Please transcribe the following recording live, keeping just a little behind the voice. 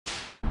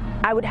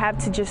I would have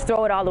to just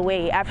throw it all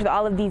away. After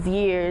all of these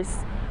years,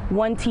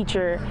 one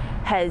teacher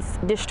has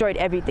destroyed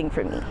everything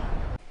for me.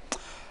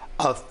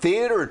 A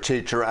theater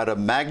teacher at a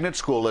magnet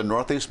school in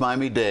Northeast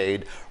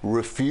Miami-Dade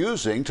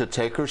refusing to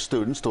take her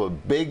students to a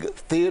big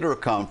theater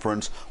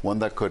conference, one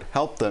that could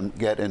help them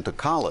get into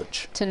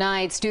college.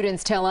 Tonight,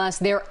 students tell us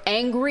they're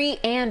angry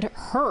and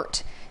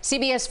hurt.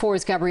 CBS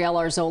 4's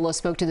Gabriela Arzola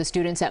spoke to the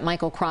students at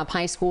Michael Krop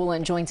High School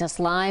and joins us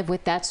live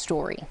with that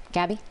story.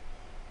 Gabby?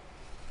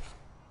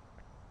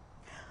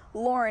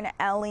 Lauren,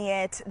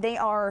 Elliott, they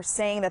are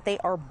saying that they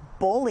are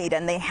bullied,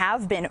 and they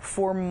have been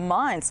for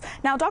months.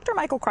 Now, Dr.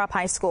 Michael Krop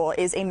High School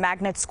is a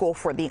magnet school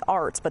for the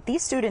arts, but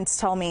these students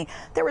tell me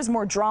there is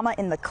more drama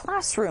in the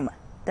classroom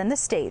than the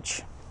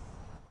stage.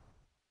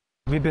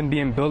 We've been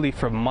being bullied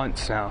for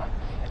months now,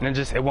 and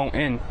it won't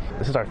end.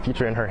 This is our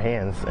future in her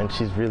hands, and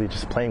she's really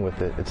just playing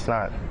with it. It's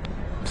not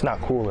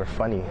cool or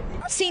funny.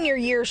 Senior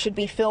year should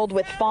be filled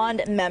with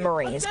fond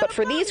memories, but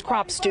for these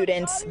Krop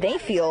students, they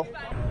feel...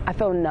 I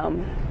feel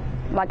numb.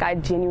 Like I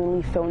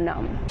genuinely feel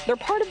numb. They're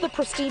part of the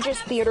prestigious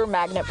Theater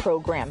Magnet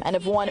program and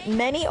have won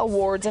many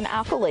awards and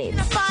accolades.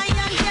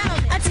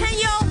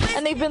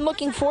 And they've been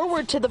looking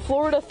forward to the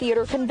Florida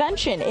Theater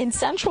Convention in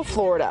Central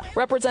Florida.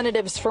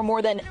 Representatives from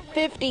more than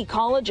 50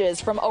 colleges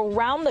from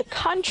around the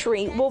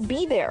country will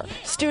be there.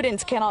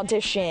 Students can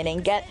audition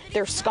and get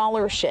their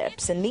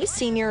scholarships, and these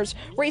seniors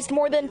raised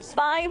more than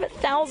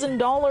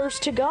 $5,000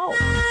 to go.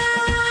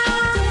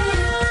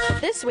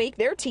 This week,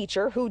 their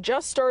teacher, who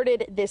just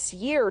started this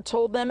year,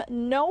 told them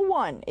no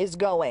one is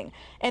going,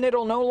 and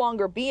it'll no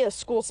longer be a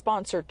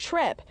school-sponsored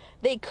trip.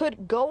 They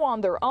could go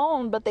on their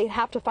own, but they'd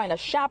have to find a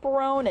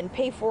chaperone and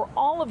pay for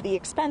all of the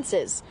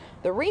expenses.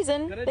 The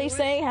reason, they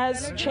say,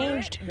 has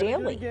changed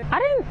daily. I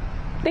didn't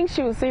think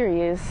she was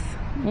serious.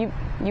 You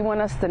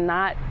want us to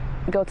not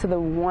go to the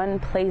one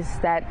place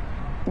that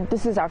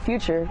this is our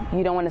future.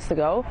 You don't want us to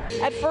go?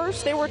 At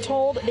first, they were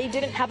told they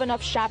didn't have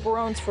enough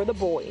chaperones for the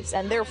boys,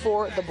 and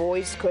therefore the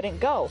boys couldn't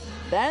go.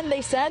 Then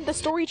they said the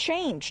story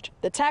changed.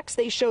 The texts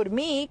they showed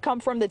me come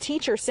from the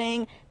teacher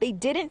saying they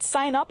didn't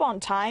sign up on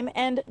time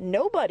and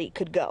nobody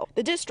could go.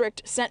 The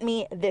district sent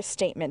me this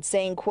statement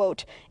saying,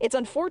 quote, "It's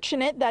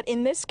unfortunate that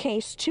in this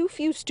case, too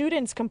few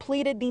students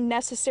completed the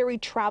necessary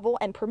travel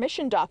and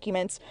permission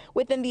documents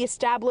within the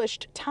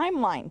established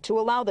timeline to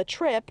allow the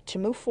trip to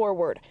move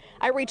forward."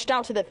 I reached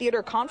out to the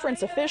theater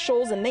conference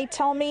officials and they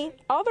tell me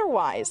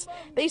otherwise.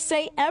 They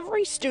say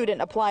every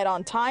student applied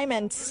on time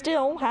and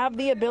still have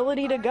the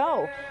ability to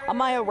go.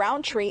 Amaya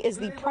Roundtree is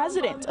the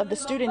president of the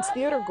Students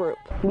Theater Group.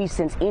 We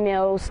sent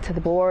emails to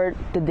the board,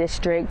 the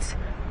district,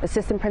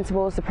 assistant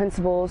principals, the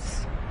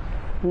principals.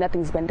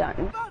 Nothing's been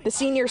done. The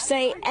seniors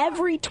say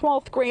every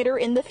 12th grader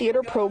in the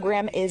theater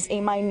program is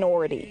a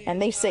minority,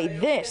 and they say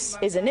this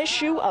is an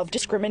issue of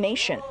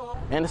discrimination.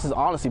 And this is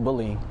honestly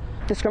bullying.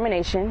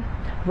 Discrimination,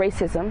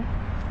 racism,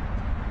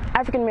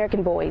 African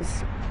American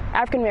boys,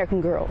 African American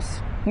girls.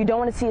 You don't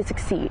want to see it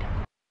succeed.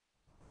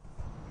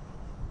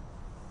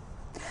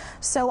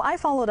 So I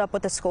followed up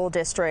with the school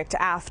district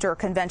after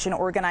convention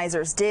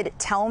organizers did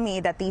tell me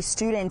that these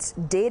students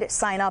did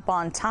sign up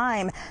on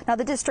time. Now,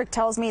 the district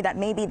tells me that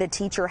maybe the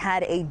teacher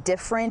had a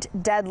different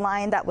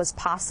deadline that was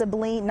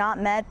possibly not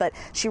met, but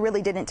she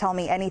really didn't tell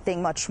me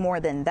anything much more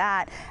than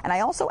that. And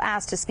I also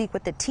asked to speak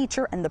with the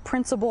teacher and the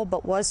principal,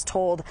 but was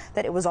told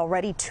that it was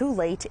already too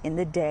late in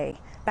the day.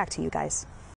 Back to you guys.